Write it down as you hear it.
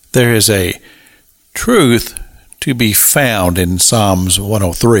There is a truth to be found in Psalms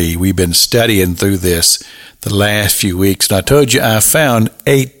 103. We've been studying through this the last few weeks, and I told you I found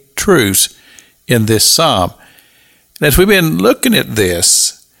 8 truths in this psalm. And as we've been looking at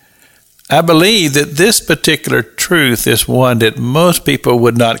this, I believe that this particular truth is one that most people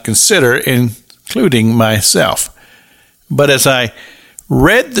would not consider, including myself. But as I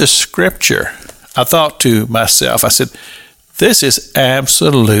read the scripture, I thought to myself, I said, this is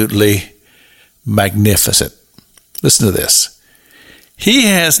absolutely magnificent. Listen to this. He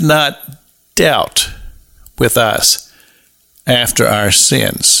has not dealt with us after our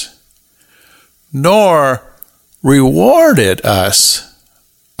sins, nor rewarded us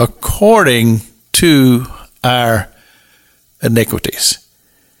according to our iniquities.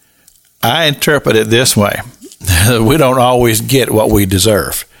 I interpret it this way. We don't always get what we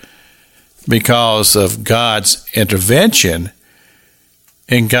deserve because of God's intervention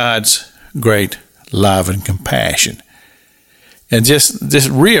and God's great love and compassion. And this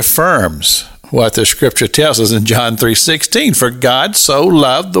reaffirms what the scripture tells us in John 3:16. For God so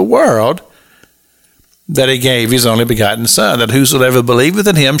loved the world that he gave his only begotten Son, that whosoever believeth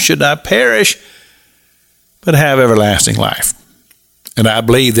in him should not perish, but have everlasting life. And I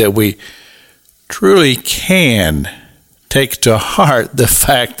believe that we truly can take to heart the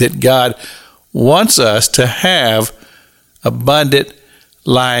fact that God wants us to have abundant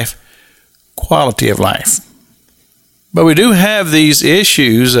life, quality of life. But we do have these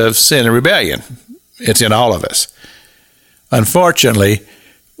issues of sin and rebellion. It's in all of us. Unfortunately,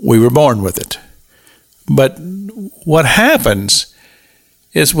 we were born with it. But what happens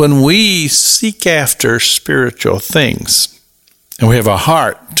is when we seek after spiritual things, and we have a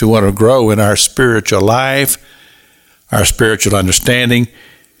heart to want to grow in our spiritual life, our spiritual understanding,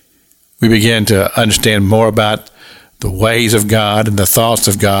 we begin to understand more about the ways of God and the thoughts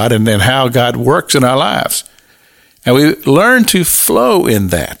of God and how God works in our lives. And we learn to flow in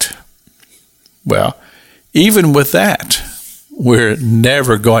that. Well, even with that, we're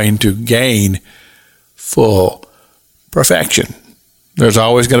never going to gain full perfection. There's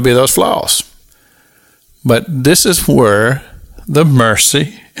always going to be those flaws. But this is where the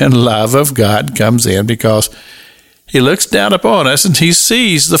mercy and love of God comes in, because he looks down upon us and he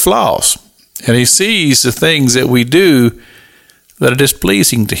sees the flaws, and he sees the things that we do that are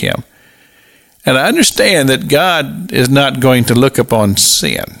displeasing to him. And I understand that God is not going to look upon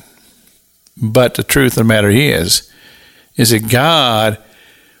sin, but the truth of the matter is that God,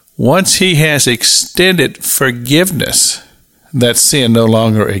 once he has extended forgiveness, that sin no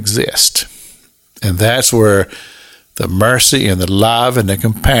longer exists. And that's where the mercy and the love and the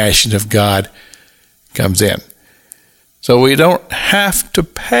compassion of God comes in. So we don't have to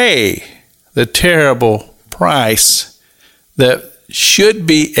pay the terrible price that should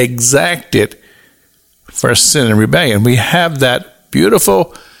be exacted for sin and rebellion. We have that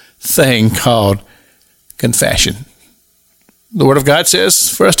beautiful thing called confession. The Word of God says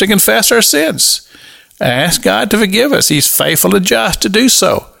for us to confess our sins. Ask God to forgive us. He's faithful and just to do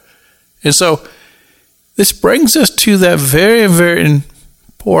so. And so this brings us to that very, very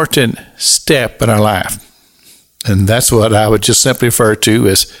important step in our life. And that's what I would just simply refer to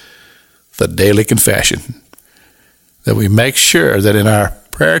as the daily confession. That we make sure that in our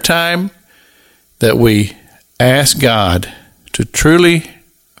prayer time that we ask God to truly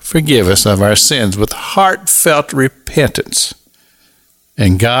forgive us of our sins with heartfelt repentance.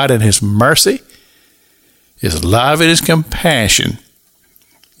 And God in his mercy, his love and his compassion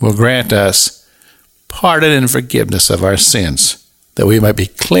will grant us pardon and forgiveness of our sins, that we might be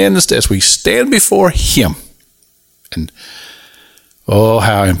cleansed as we stand before him. And oh,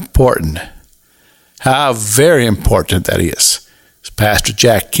 how important, how very important that is. It's Pastor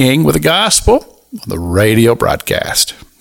Jack King with the gospel on the radio broadcast.